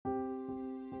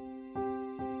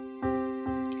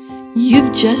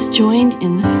You've just joined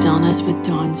In the Stillness with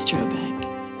Dawn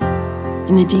Strobeck.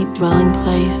 In the deep dwelling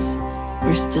place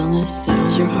where stillness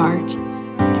settles your heart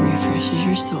and refreshes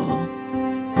your soul,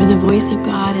 where the voice of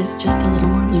God is just a little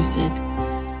more lucid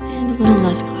and a little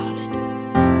less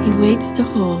clouded. He waits to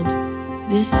hold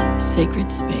this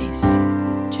sacred space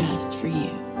just for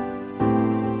you.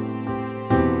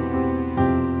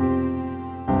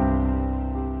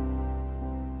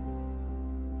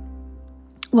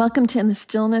 Welcome to In the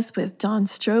Stillness with Dawn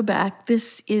Strobeck.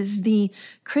 This is the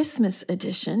Christmas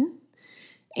edition,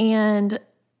 and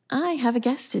I have a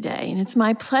guest today, and it's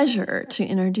my pleasure to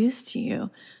introduce to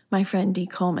you my friend Dee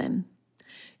Coleman.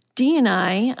 Dee and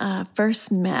I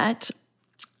first met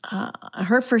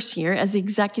her first year as the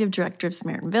executive director of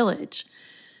Samaritan Village.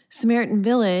 Samaritan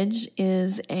Village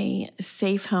is a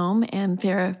safe home and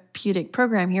therapeutic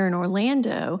program here in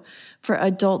Orlando for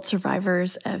adult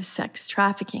survivors of sex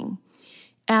trafficking.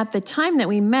 At the time that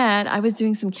we met, I was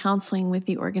doing some counseling with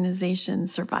the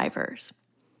organization's survivors.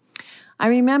 I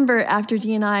remember after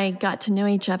Dee and I got to know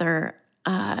each other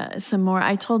some more,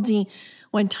 I told Dee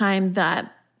one time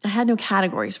that I had no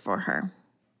categories for her.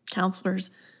 Counselors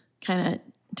kind of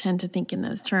tend to think in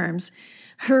those terms.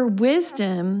 Her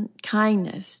wisdom,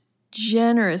 kindness,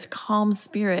 generous, calm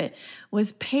spirit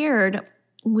was paired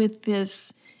with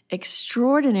this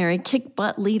extraordinary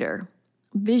kick-butt leader,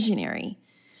 visionary,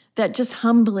 that just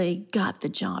humbly got the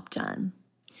job done.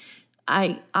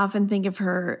 I often think of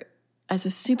her as a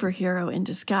superhero in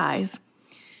disguise.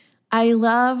 I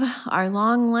love our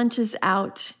long lunches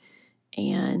out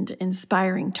and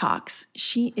inspiring talks.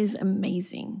 She is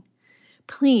amazing.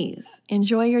 Please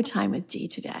enjoy your time with Dee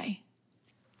today.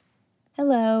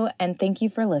 Hello, and thank you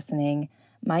for listening.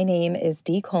 My name is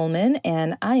Dee Coleman,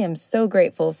 and I am so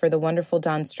grateful for the wonderful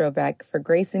Dawn Strobeck for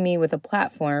gracing me with a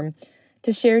platform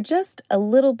to share just a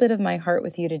little bit of my heart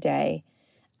with you today.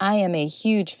 I am a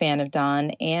huge fan of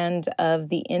Dawn and of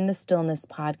the In the Stillness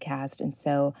podcast, and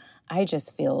so I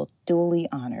just feel duly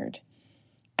honored.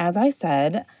 As I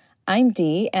said, I'm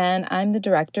Dee, and I'm the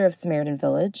director of Samaritan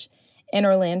Village, an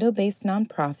Orlando-based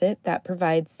nonprofit that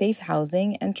provides safe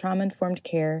housing and trauma-informed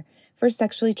care for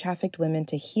sexually trafficked women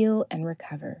to heal and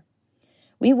recover.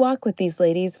 We walk with these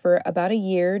ladies for about a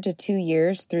year to 2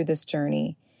 years through this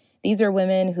journey. These are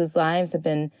women whose lives have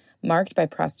been marked by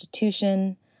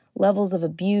prostitution, levels of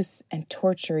abuse and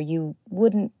torture you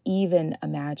wouldn't even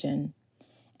imagine,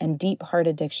 and deep heart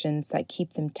addictions that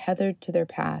keep them tethered to their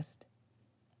past.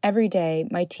 Every day,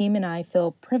 my team and I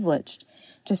feel privileged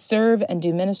to serve and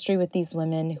do ministry with these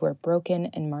women who are broken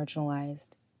and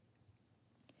marginalized.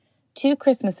 2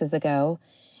 Christmases ago,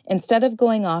 instead of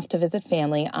going off to visit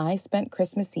family, I spent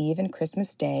Christmas Eve and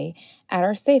Christmas Day at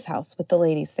our safe house with the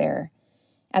ladies there.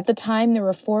 At the time, there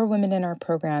were 4 women in our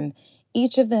program.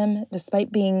 Each of them,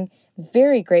 despite being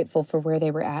very grateful for where they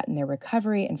were at in their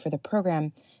recovery and for the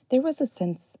program, there was a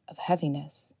sense of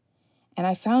heaviness. And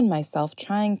I found myself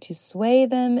trying to sway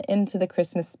them into the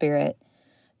Christmas spirit,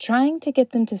 trying to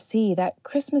get them to see that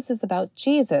Christmas is about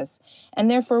Jesus,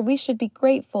 and therefore we should be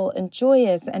grateful and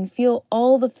joyous and feel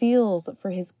all the feels for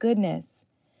his goodness.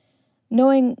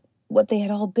 Knowing what they had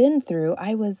all been through,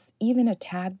 I was even a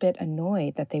tad bit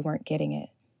annoyed that they weren't getting it.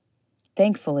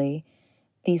 Thankfully,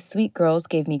 these sweet girls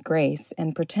gave me grace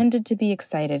and pretended to be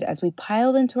excited as we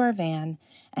piled into our van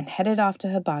and headed off to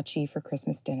Hibachi for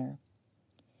Christmas dinner.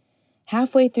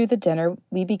 Halfway through the dinner,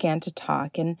 we began to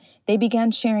talk, and they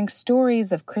began sharing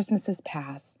stories of Christmases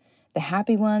past, the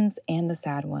happy ones and the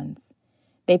sad ones.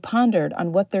 They pondered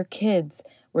on what their kids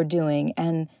were doing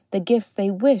and the gifts they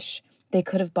wish they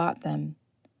could have bought them.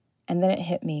 And then it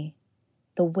hit me,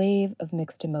 the wave of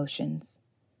mixed emotions.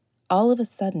 All of a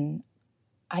sudden,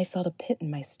 I felt a pit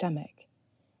in my stomach,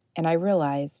 and I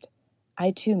realized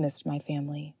I too missed my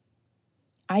family.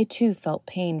 I too felt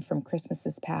pain from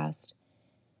Christmases past.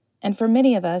 And for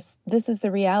many of us, this is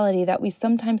the reality that we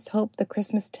sometimes hope the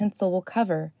Christmas tinsel will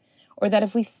cover, or that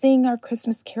if we sing our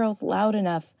Christmas carols loud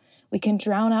enough, we can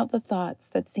drown out the thoughts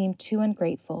that seem too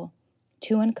ungrateful,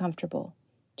 too uncomfortable,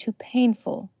 too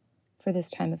painful for this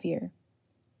time of year.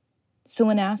 So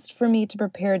when asked for me to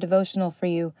prepare a devotional for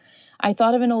you, I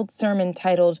thought of an old sermon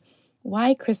titled,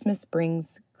 Why Christmas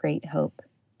Brings Great Hope.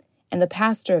 And the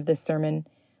pastor of this sermon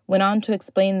went on to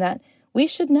explain that we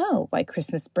should know why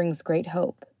Christmas brings great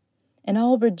hope, and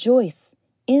all rejoice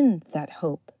in that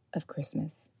hope of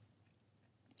Christmas.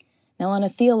 Now, on a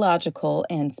theological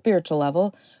and spiritual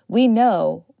level, we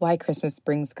know why Christmas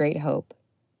brings great hope.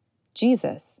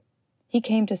 Jesus, he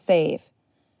came to save,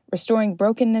 restoring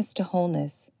brokenness to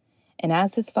wholeness. And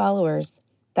as his followers,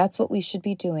 that's what we should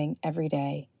be doing every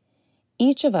day.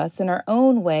 Each of us in our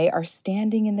own way are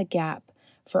standing in the gap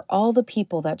for all the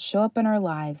people that show up in our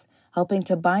lives, helping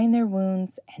to bind their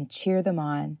wounds and cheer them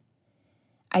on.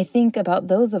 I think about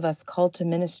those of us called to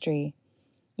ministry.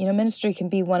 Ministry can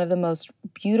be one of the most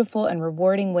beautiful and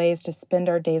rewarding ways to spend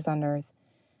our days on earth,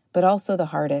 but also the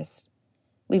hardest.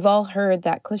 We've all heard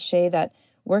that cliche that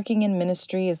working in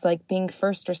ministry is like being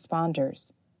first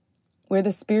responders. We're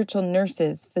the spiritual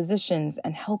nurses, physicians,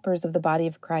 and helpers of the body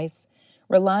of Christ,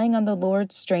 relying on the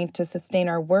Lord's strength to sustain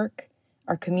our work,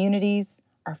 our communities,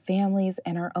 our families,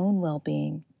 and our own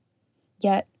well-being.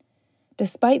 Yet,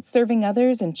 despite serving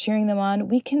others and cheering them on,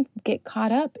 we can get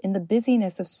caught up in the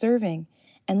busyness of serving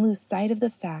and lose sight of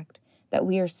the fact that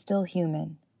we are still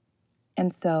human.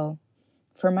 And so,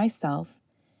 for myself,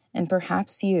 and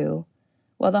perhaps you,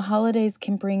 while the holidays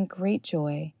can bring great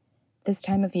joy, this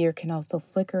time of year can also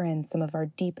flicker in some of our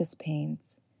deepest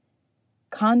pains.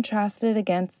 Contrasted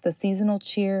against the seasonal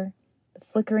cheer, the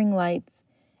flickering lights,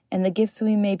 and the gifts,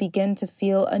 we may begin to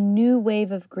feel a new wave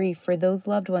of grief for those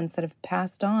loved ones that have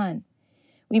passed on.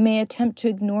 We may attempt to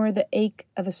ignore the ache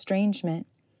of estrangement,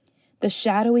 the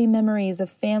shadowy memories of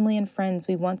family and friends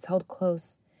we once held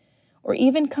close, or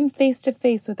even come face to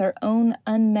face with our own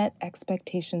unmet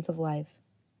expectations of life.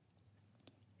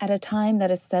 At a time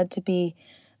that is said to be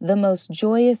the most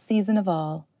joyous season of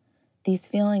all, these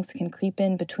feelings can creep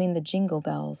in between the jingle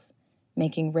bells,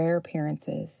 making rare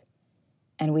appearances,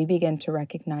 and we begin to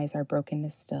recognize our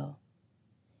brokenness still.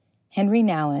 Henry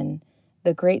Nouwen,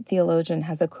 the great theologian,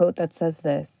 has a quote that says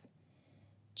this: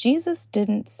 Jesus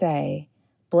didn't say,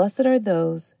 "Blessed are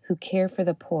those who care for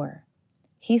the poor."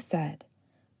 He said,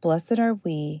 "Blessed are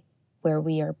we where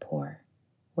we are poor,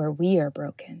 where we are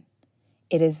broken.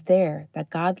 It is there that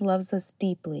God loves us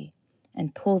deeply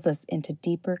and pulls us into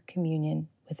deeper communion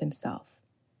with himself."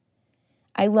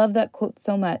 I love that quote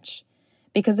so much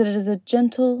because it is a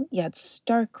gentle yet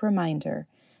stark reminder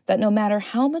that no matter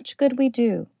how much good we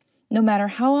do, no matter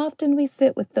how often we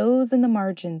sit with those in the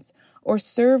margins or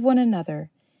serve one another,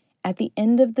 at the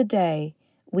end of the day,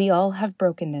 we all have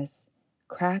brokenness,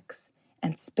 cracks,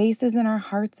 and spaces in our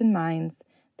hearts and minds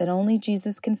that only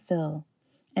Jesus can fill,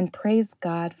 and praise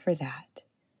God for that.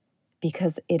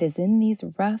 Because it is in these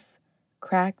rough,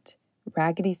 cracked,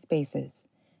 raggedy spaces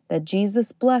that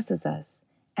Jesus blesses us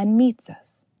and meets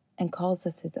us and calls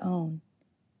us his own.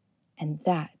 And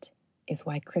that is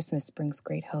why Christmas brings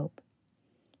great hope.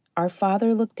 Our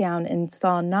Father looked down and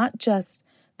saw not just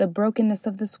the brokenness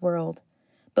of this world,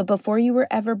 but before you were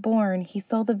ever born, he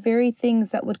saw the very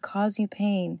things that would cause you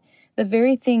pain, the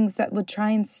very things that would try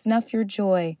and snuff your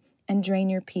joy and drain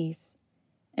your peace.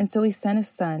 And so he sent his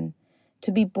son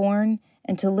to be born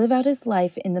and to live out his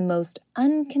life in the most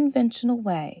unconventional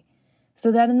way,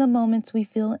 so that in the moments we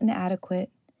feel inadequate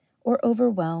or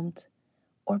overwhelmed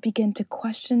or begin to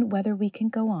question whether we can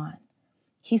go on,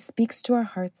 he speaks to our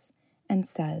hearts and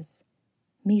says,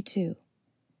 "Me too.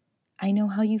 I know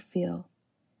how you feel.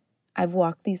 I've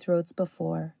walked these roads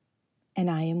before, and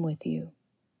I am with you.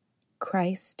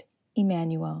 Christ,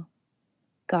 Emmanuel,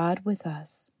 God with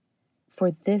us,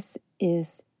 for this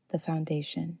is the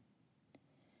foundation."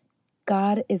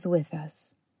 God is with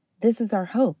us. This is our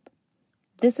hope.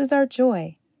 This is our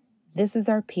joy. This is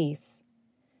our peace.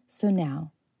 So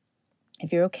now,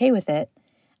 if you're okay with it,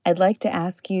 I'd like to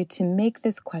ask you to make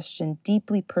this question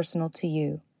deeply personal to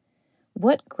you.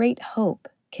 What great hope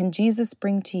can Jesus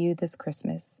bring to you this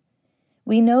Christmas?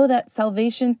 We know that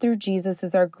salvation through Jesus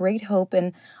is our great hope,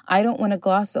 and I don't want to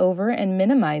gloss over and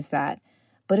minimize that.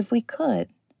 But if we could,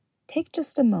 take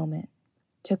just a moment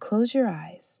to close your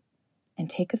eyes and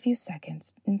take a few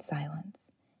seconds in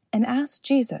silence and ask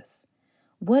Jesus,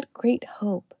 what great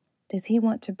hope does he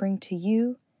want to bring to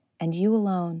you and you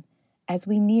alone as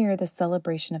we near the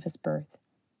celebration of his birth?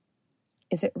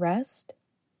 Is it rest?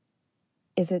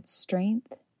 Is it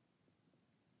strength?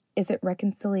 Is it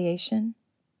reconciliation?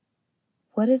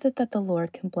 What is it that the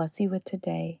Lord can bless you with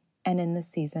today and in this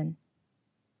season?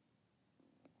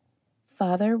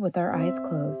 Father, with our eyes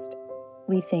closed,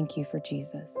 we thank you for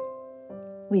Jesus.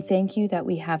 We thank you that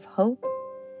we have hope,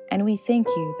 and we thank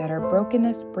you that our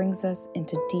brokenness brings us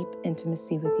into deep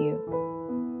intimacy with you.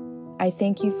 I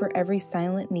thank you for every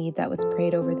silent need that was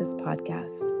prayed over this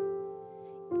podcast.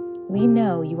 We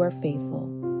know you are faithful.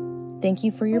 Thank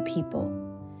you for your people.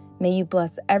 May you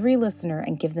bless every listener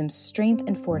and give them strength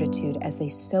and fortitude as they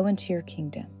sow into your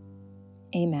kingdom.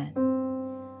 Amen.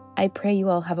 I pray you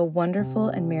all have a wonderful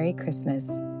and Merry Christmas.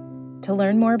 To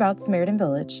learn more about Samaritan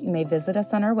Village, you may visit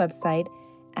us on our website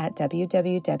at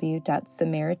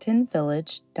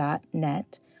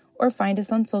www.samaritanvillage.net or find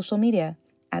us on social media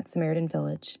at Samaritan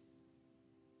Village.